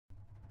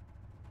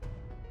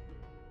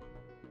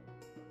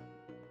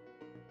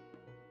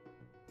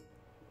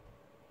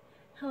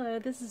Hello,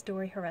 this is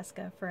Dory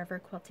Hareska, Forever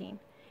Quilting.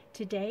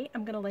 Today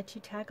I'm going to let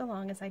you tag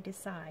along as I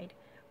decide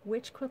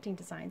which quilting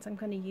designs I'm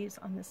going to use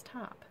on this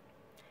top.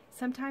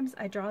 Sometimes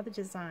I draw the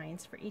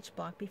designs for each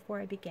block before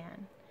I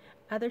begin.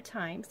 Other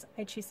times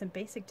I choose some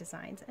basic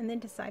designs and then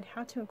decide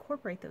how to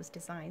incorporate those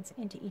designs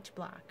into each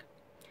block.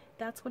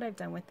 That's what I've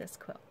done with this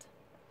quilt.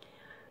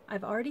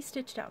 I've already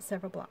stitched out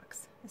several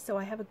blocks, so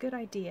I have a good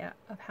idea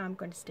of how I'm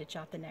going to stitch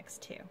out the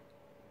next two.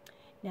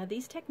 Now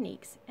these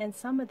techniques and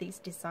some of these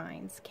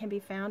designs can be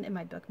found in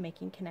my book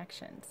Making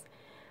Connections,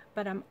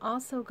 but I'm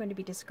also going to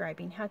be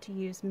describing how to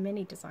use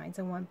many designs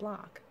in one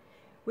block,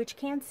 which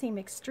can seem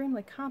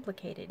extremely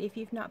complicated if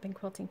you've not been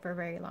quilting for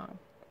very long.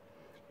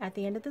 At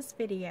the end of this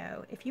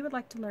video, if you would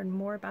like to learn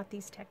more about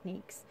these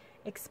techniques,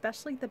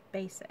 especially the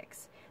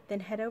basics,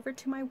 then head over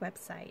to my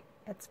website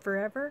at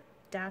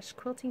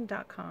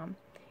forever-quilting.com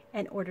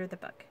and order the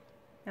book.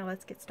 Now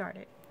let's get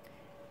started.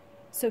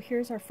 So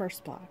here's our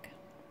first block.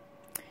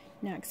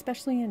 Now,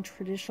 especially in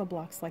traditional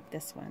blocks like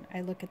this one, I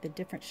look at the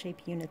different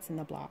shape units in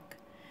the block,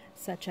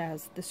 such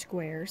as the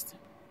squares,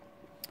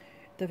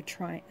 the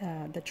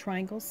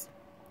triangles,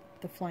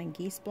 the flying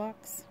geese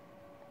blocks,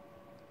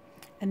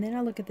 and then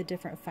I look at the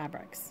different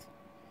fabrics.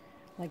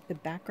 Like the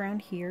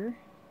background here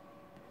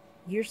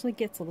usually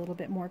gets a little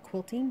bit more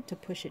quilting to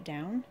push it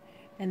down,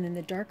 and then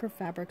the darker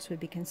fabrics would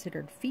be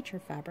considered feature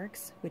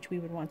fabrics, which we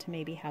would want to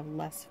maybe have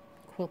less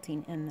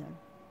quilting in them.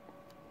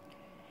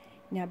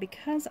 Now,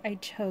 because I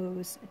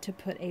chose to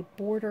put a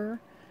border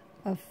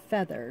of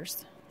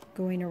feathers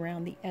going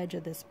around the edge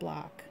of this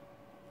block,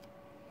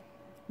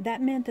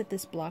 that meant that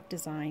this block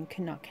design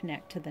could not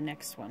connect to the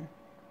next one.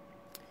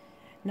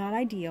 Not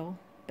ideal,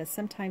 but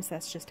sometimes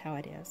that's just how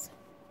it is.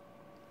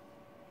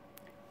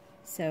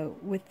 So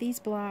with these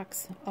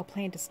blocks, I'll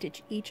plan to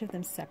stitch each of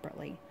them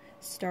separately,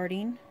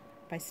 starting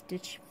by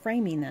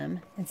framing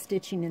them and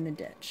stitching in the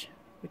ditch,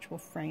 which will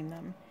frame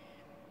them.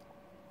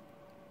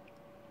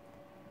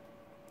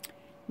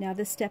 Now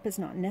this step is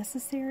not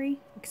necessary,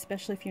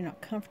 especially if you're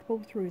not comfortable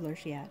with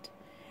rulers yet.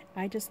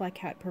 I just like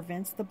how it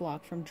prevents the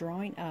block from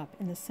drawing up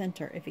in the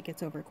center if it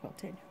gets over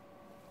quilted.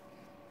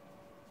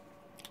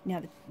 Now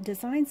the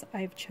designs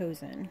I've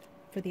chosen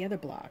for the other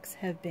blocks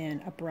have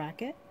been a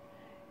bracket,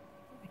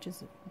 which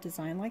is a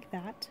design like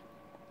that.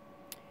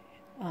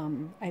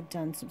 I've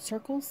done some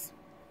circles,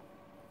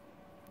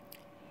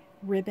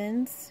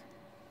 ribbons,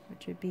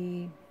 which would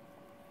be,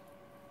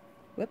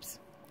 whoops,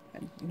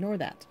 ignore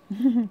that,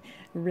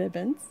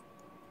 ribbons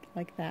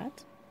like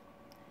that,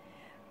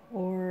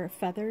 or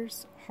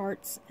feathers,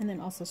 hearts, and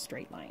then also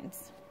straight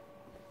lines.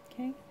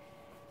 Okay,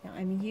 now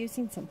I'm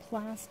using some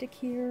plastic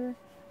here,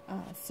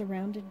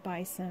 surrounded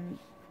by some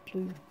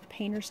blue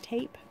painter's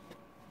tape,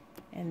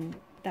 and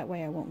that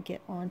way I won't get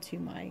onto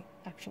my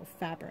actual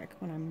fabric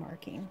when I'm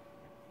marking.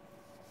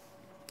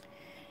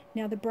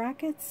 Now the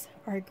brackets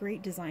are a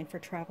great design for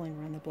traveling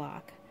around the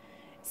block,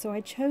 so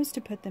I chose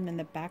to put them in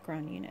the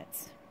background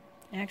units.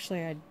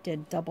 Actually, I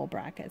did double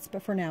brackets,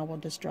 but for now we'll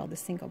just draw the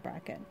single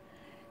bracket.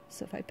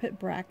 So if I put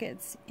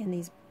brackets in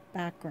these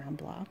background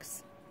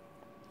blocks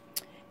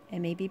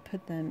and maybe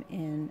put them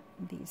in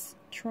these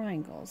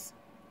triangles,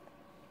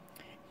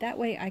 that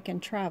way I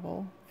can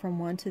travel from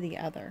one to the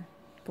other,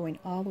 going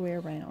all the way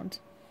around.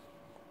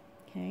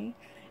 Okay,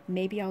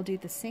 maybe I'll do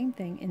the same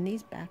thing in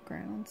these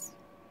background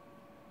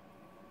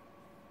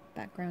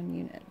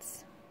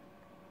units.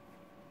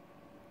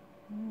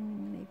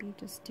 Maybe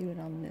just do it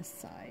on this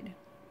side.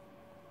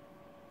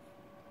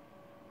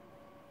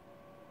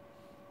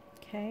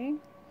 Okay,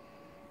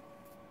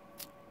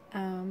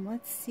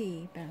 let's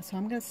see, so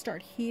I'm going to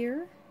start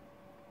here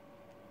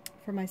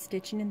for my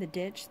stitching in the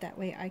ditch. That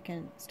way I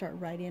can start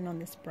right in on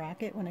this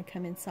bracket when I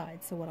come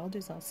inside. So what I'll do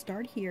is I'll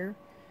start here,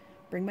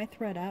 bring my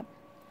thread up,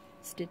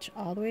 stitch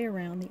all the way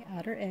around the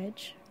outer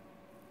edge,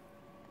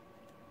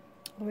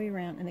 all the way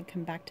around, and then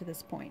come back to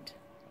this point.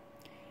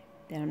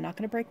 Then I'm not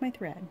going to break my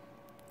thread.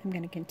 I'm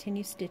going to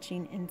continue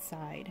stitching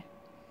inside.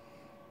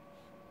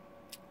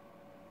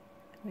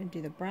 I'm going to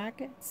do the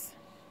brackets.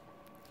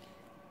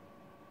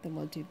 Then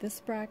we'll do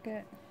this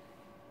bracket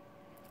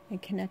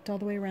and connect all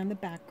the way around the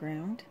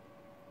background.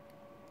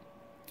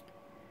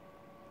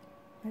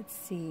 Let's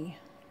see.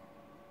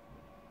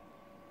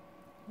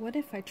 What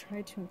if I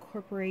try to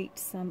incorporate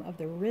some of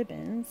the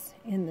ribbons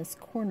in this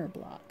corner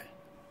block?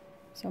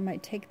 So I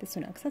might take this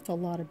one out, because that's a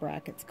lot of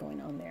brackets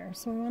going on there.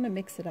 So I want to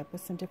mix it up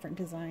with some different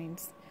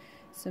designs.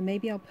 So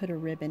maybe I'll put a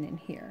ribbon in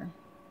here.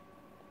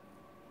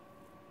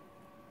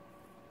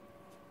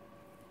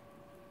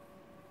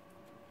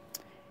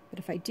 But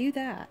if I do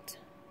that,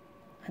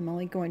 I'm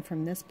only going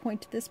from this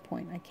point to this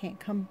point. I can't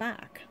come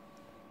back.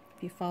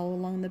 If you follow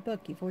along the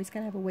book, you've always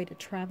got to have a way to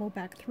travel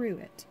back through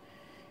it.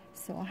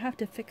 So I'll have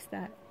to fix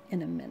that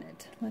in a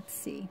minute. Let's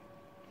see.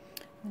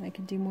 And I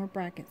can do more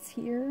brackets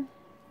here,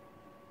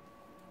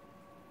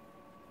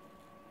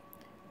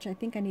 which I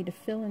think I need to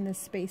fill in this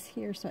space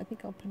here, so I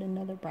think I'll put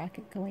another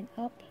bracket going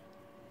up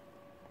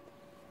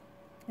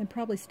and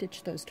probably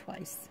stitch those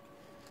twice.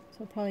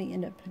 So I'll probably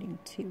end up putting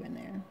 2 in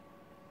there.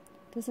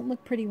 Doesn't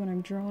look pretty when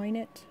I'm drawing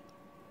it,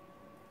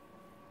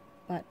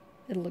 but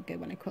it'll look good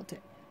when I quilt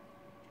it.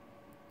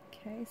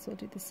 Okay, so we'll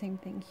do the same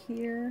thing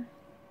here.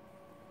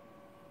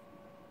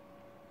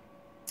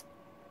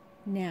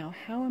 Now,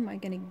 how am I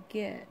going to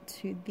get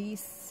to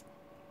these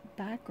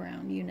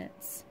background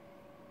units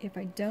if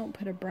I don't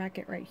put a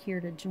bracket right here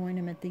to join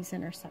them at these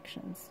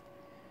intersections?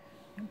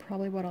 And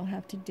probably what I'll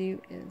have to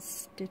do is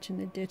stitch in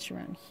the ditch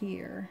around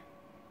here,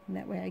 and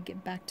that way I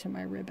get back to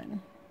my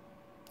ribbon.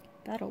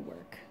 That'll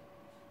work.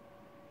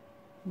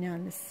 Now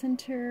in the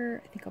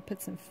center, I think I'll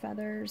put some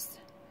feathers.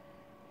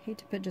 Hate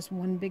to put just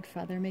one big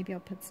feather, maybe I'll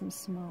put some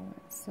small ones.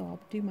 So I'll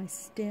do my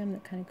stem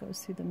that kind of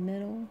goes through the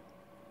middle.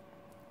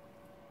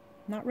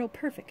 Not real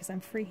perfect because I'm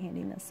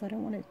freehanding this, so I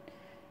don't want to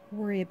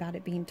worry about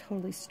it being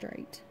totally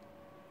straight.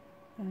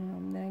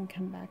 Then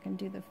come back and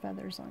do the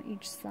feathers on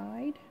each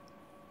side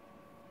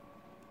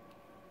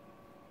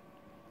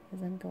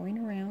as I'm going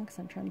around, because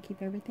I'm trying to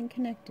keep everything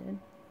connected.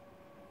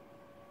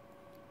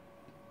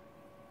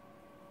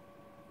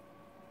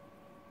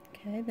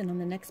 Okay, then on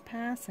the next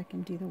pass I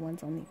can do the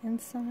ones on the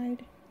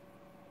inside.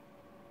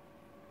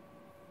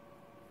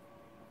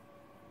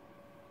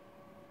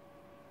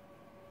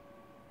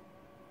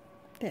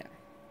 There.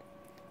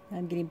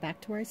 I'm getting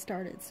back to where I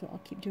started, so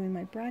I'll keep doing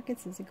my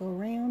brackets as I go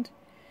around.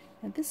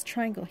 Now this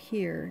triangle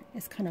here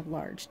is kind of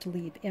large to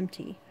leave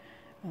empty.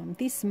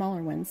 These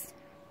smaller ones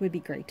would be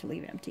great to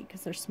leave empty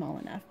because they're small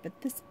enough, but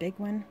this big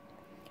one,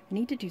 I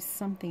need to do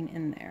something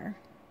in there.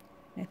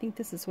 And I think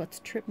this is what's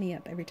tripped me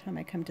up every time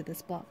I come to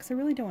this block, because I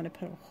really don't want to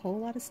put a whole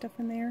lot of stuff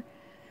in there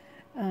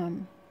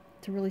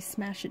to really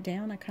smash it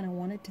down. I kind of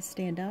want it to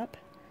stand up.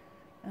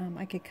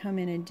 I could come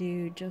in and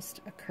do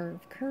just a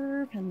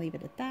curve and leave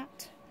it at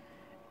that.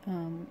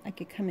 I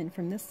could come in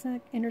from this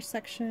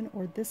intersection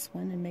or this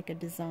one and make a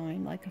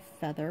design like a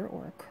feather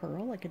or a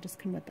curl. I could just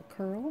come with a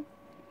curl.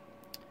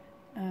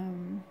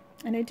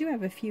 And I do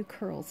have a few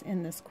curls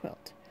in this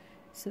quilt,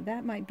 so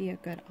that might be a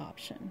good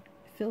option.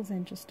 It fills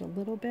in just a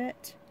little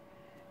bit,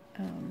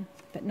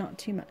 but not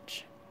too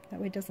much. That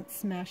way it doesn't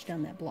smash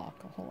down that block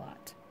a whole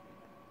lot.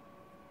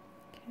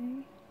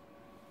 Okay,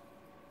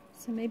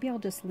 so maybe I'll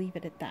just leave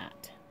it at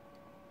that.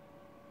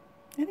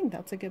 I think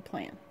that's a good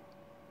plan.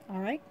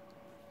 All right,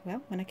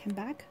 well, when I come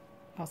back,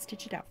 I'll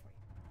stitch it out for you.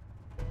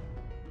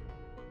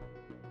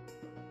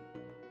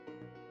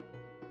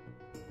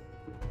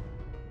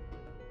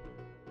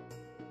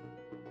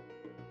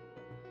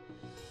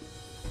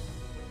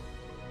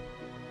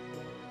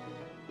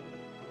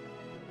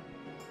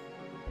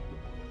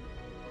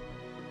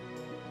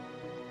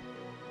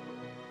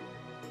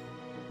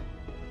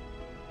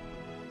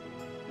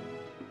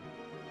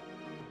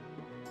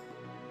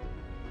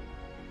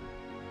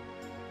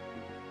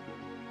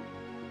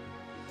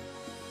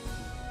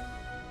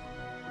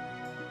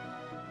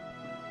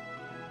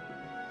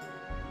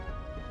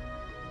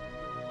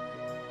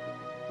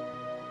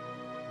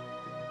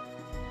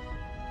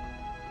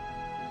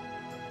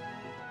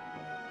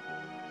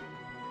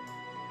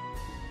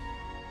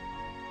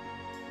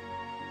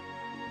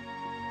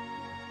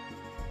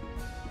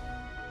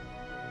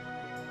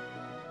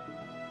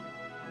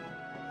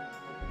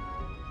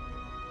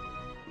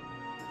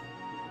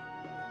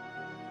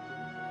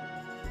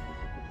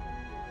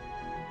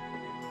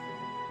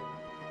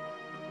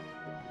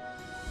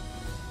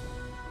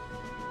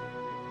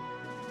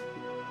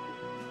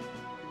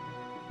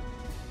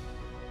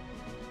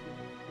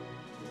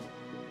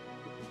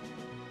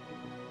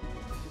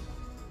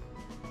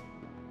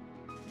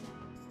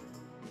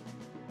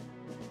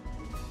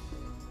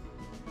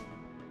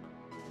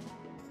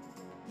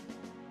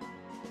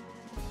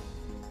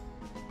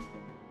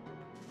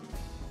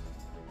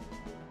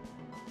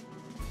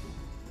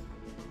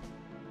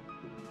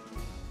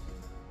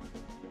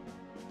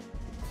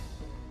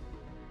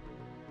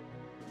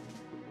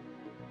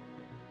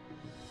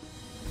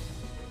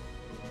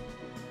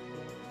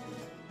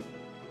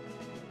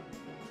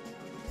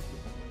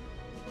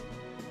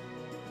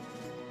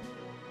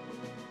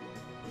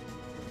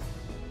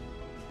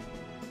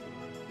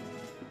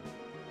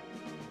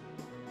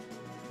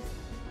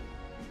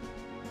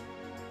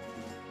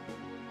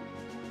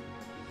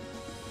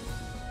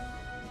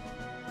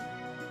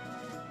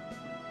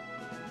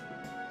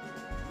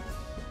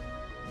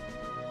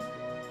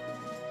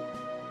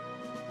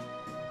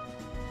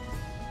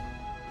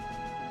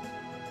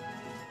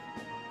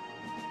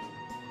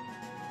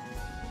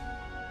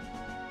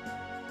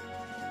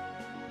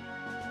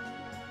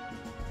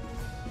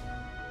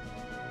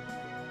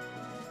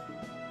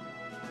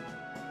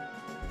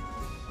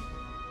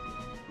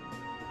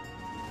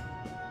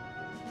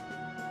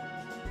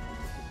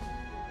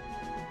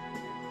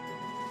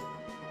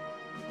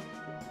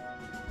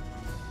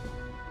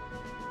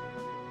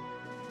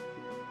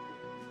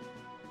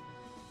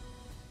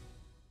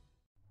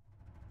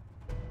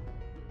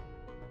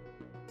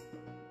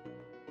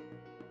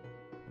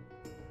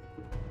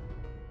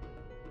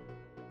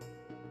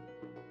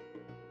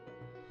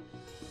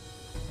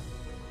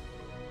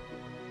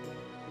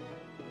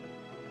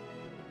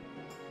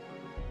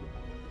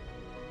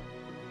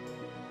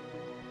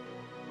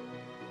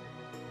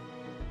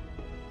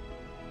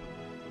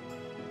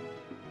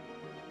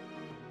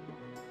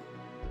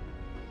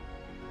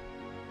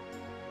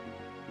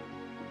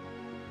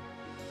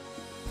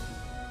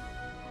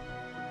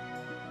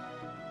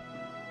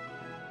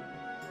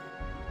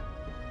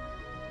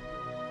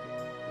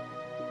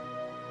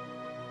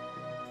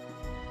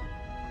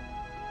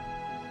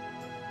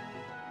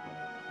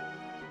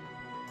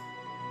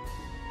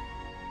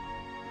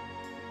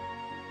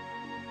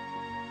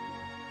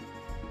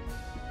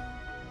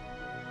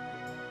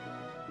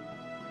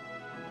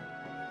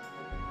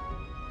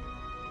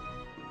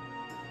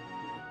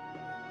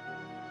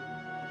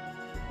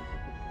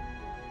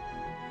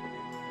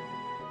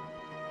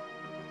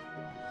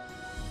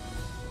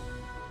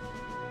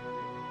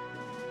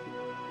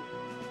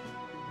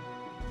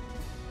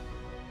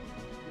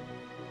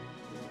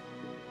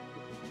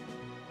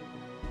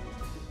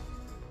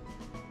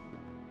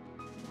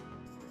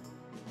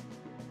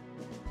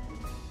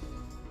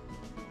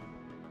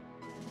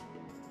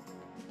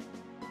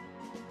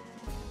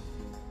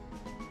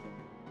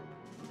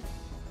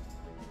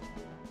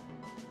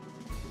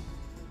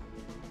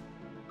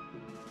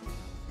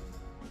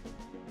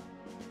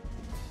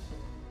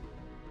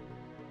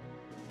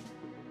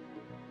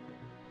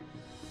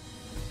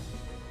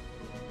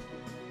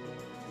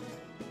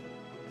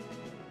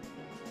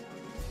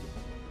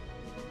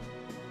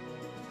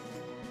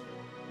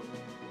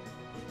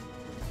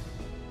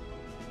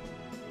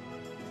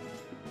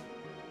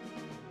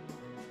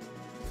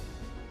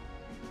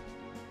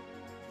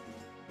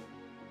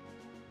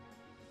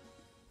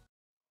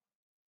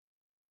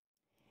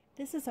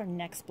 This is our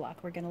next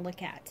block we're going to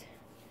look at.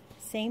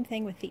 Same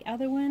thing with the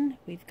other one.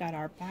 We've got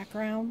our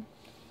background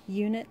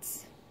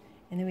units,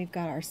 and then we've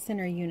got our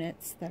center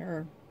units that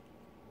are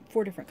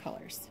 4 different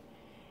colors.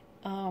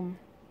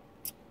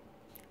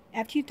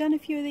 After you've done a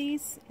few of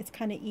these, it's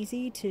kind of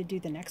easy to do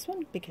the next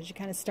one because you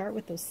kind of start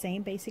with those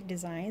same basic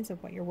designs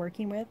of what you're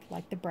working with,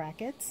 like the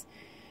brackets.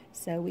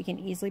 So we can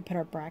easily put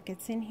our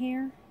brackets in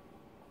here.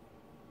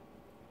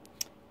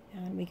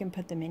 And we can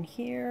put them in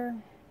here.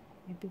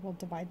 Maybe we'll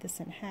divide this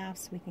in half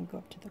so we can go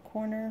up to the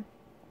corner.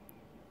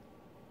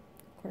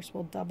 Of course,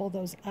 we'll double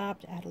those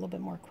up to add a little bit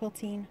more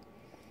quilting.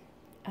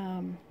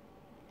 In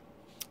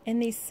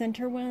these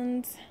center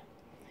ones,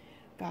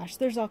 gosh,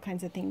 there's all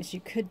kinds of things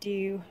you could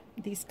do.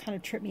 These kind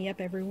of trip me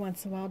up every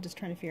once in a while, just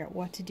trying to figure out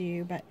what to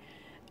do. But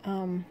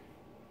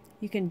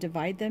you can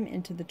divide them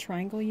into the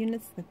triangle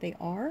units that they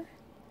are.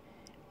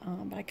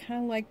 But I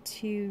kind of like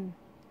to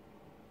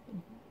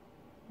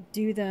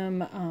do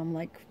them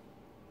like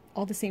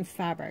all the same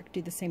fabric,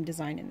 do the same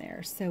design in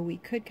there. So we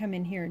could come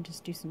in here and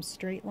just do some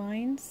straight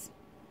lines,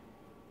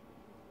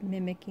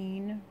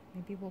 mimicking.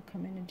 Maybe we'll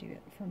come in and do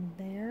it from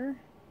there.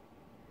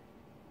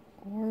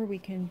 Or we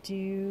can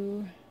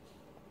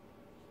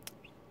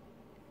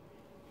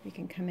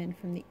come in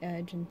from the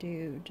edge and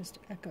do just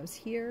echoes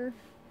here,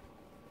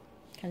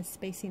 kind of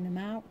spacing them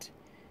out.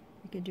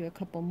 We could do a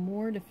couple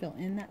more to fill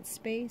in that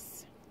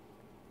space.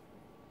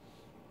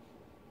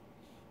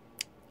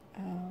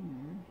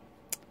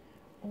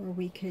 Or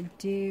we could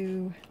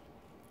do,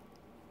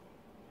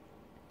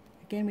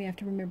 again, we have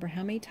to remember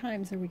how many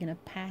times are we going to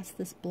pass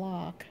this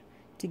block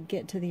to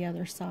get to the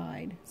other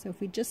side. So if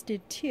we just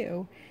did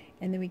 2,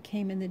 and then we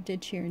came in the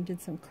ditch here and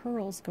did some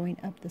curls going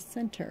up the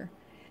center,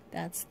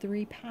 that's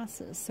 3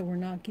 passes, so we're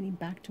not getting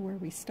back to where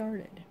we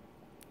started.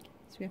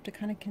 So we have to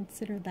kind of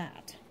consider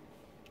that.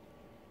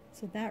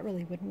 So that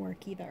really wouldn't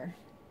work either.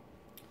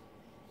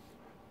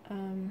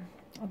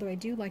 Although I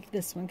do like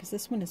this one, because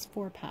this one is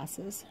 4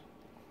 passes.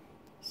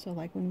 So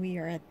like when we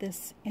are at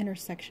this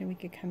intersection, we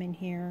could come in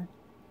here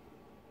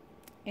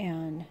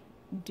and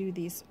do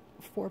these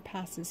 4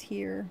 passes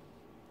here.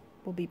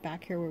 We'll be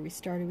back here where we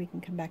started. We can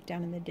come back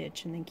down in the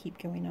ditch and then keep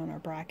going on our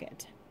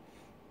bracket.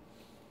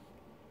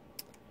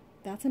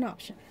 That's an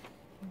option.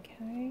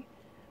 Okay.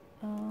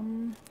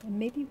 And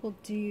maybe we'll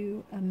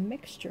do a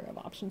mixture of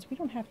options. We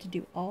don't have to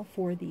do all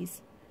 4 of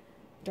these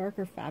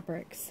darker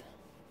fabrics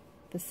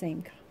the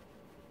same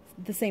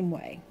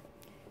way.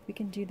 We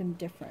can do them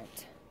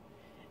different.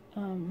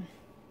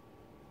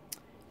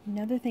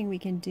 Another thing we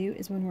can do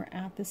is when we're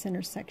at this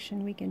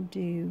intersection, we can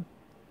do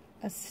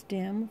a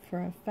stem for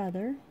a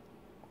feather.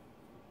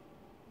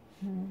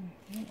 I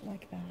don't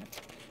like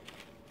that.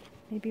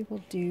 Maybe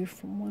we'll do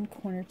from one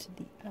corner to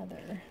the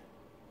other.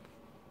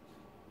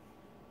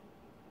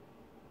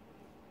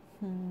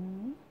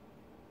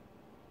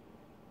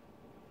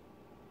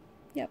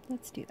 Yep,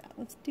 let's do that.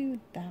 Let's do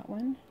that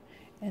one.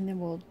 And then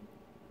we'll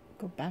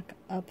go back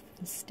up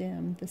the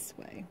stem this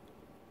way.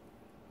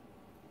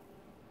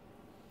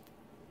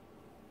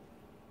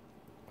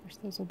 Of course,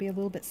 those will be a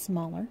little bit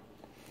smaller.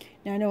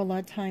 Now, I know a lot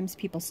of times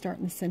people start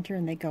in the center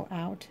and they go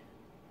out.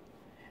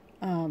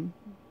 But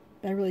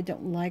I really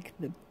don't like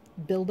the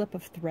buildup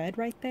of thread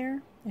right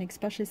there. And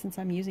especially since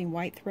I'm using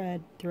white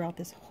thread throughout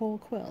this whole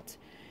quilt,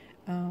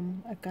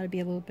 I've got to be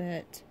a little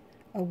bit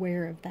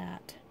aware of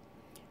that.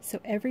 So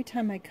every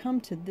time I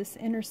come to this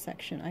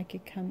intersection, I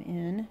could come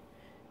in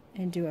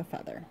and do a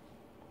feather.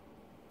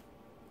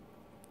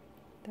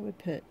 That would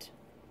put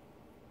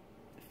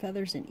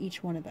feathers in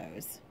each one of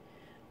those.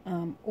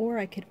 Or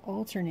I could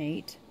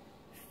alternate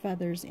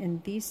feathers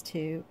in these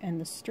 2 and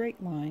the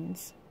straight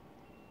lines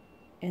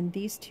in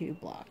these 2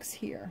 blocks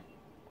here.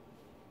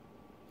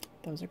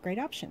 Those are great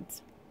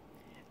options.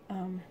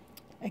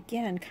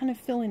 Again, kind of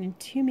filling in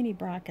too many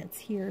brackets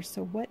here,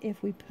 so what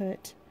if we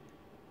put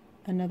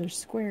another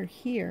square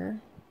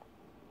here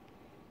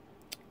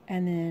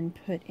and then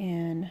put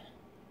in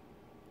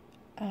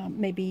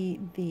maybe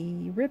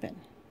the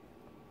ribbon,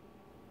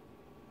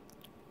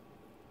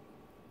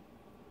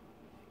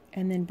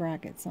 and then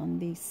brackets on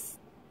these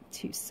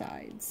 2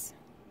 sides,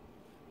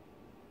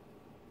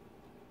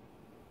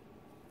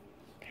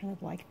 kind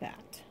of like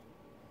that.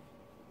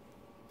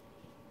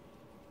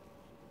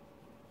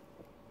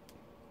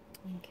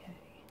 Okay,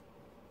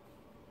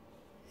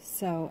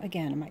 so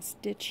again, I might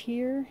stitch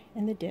here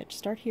in the ditch,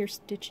 start here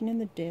stitching in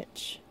the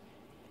ditch.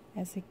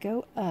 As I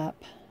go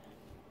up,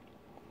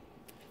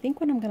 I think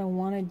what I'm going to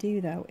want to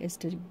do though is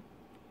to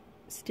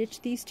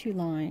stitch these 2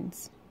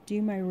 lines,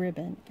 do my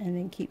ribbon, and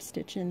then keep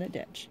stitching in the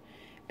ditch,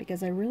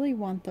 because I really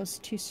want those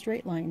 2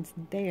 straight lines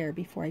there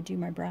before I do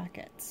my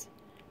brackets.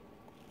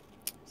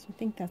 So I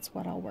think that's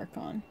what I'll work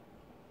on.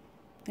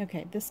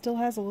 Okay, this still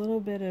has a little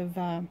bit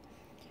of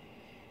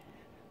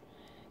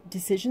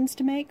decisions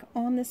to make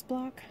on this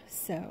block,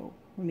 so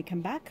when we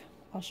come back,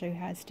 I'll show you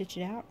how to stitch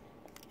it out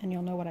and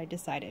you'll know what I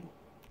decided.